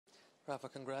Rafa,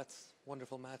 congrats.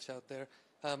 Wonderful match out there.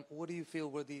 What do you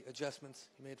feel were the adjustments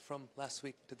you made from last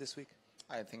week to this week?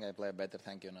 I think I played better,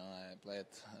 thank you. No, I played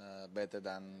better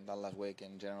than last week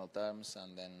in general terms,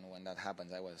 and then when that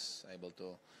happens, I was able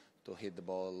to hit the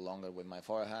ball longer with my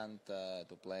forehand, to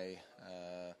play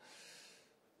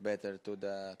better to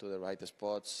the right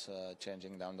spots,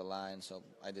 changing down the line. So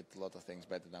I did a lot of things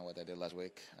better than what I did last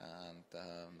week, and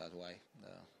that's why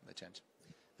the change.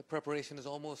 The preparation is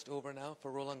almost over now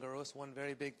for Roland Garros, one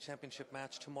very big championship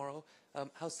match tomorrow.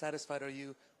 How satisfied are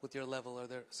you with your level? Are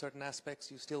there certain aspects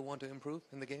you still want to improve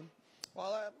in the game?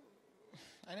 Well,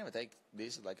 I never take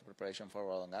this like a preparation for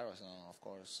Roland Garros. No, of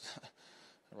course,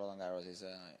 Roland Garros is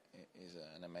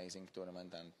an amazing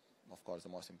tournament, and of course the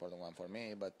most important one for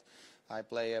me. But I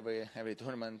play every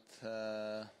tournament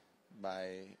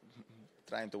by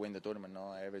trying to win the tournament.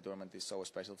 No, every tournament is so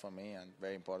special for me and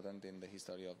very important in the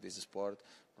history of this sport.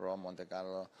 Rome, Monte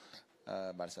Carlo,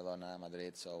 Barcelona,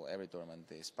 Madrid. So every tournament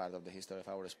is part of the history of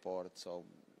our sport. So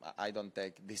I don't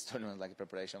take this tournament like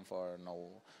preparation for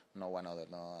no one other.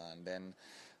 No, and then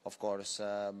of course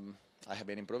I have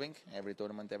been improving every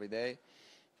tournament, every day.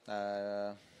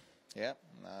 That's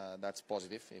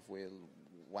positive. If we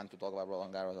want to talk about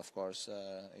Roland Garros, of course,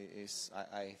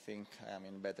 I think I'm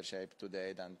in better shape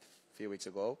today than a few weeks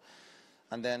ago.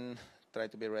 And then try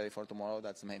to be ready for tomorrow.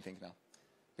 That's the main thing now.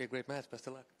 Be a great match. Best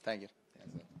of luck. Thank you.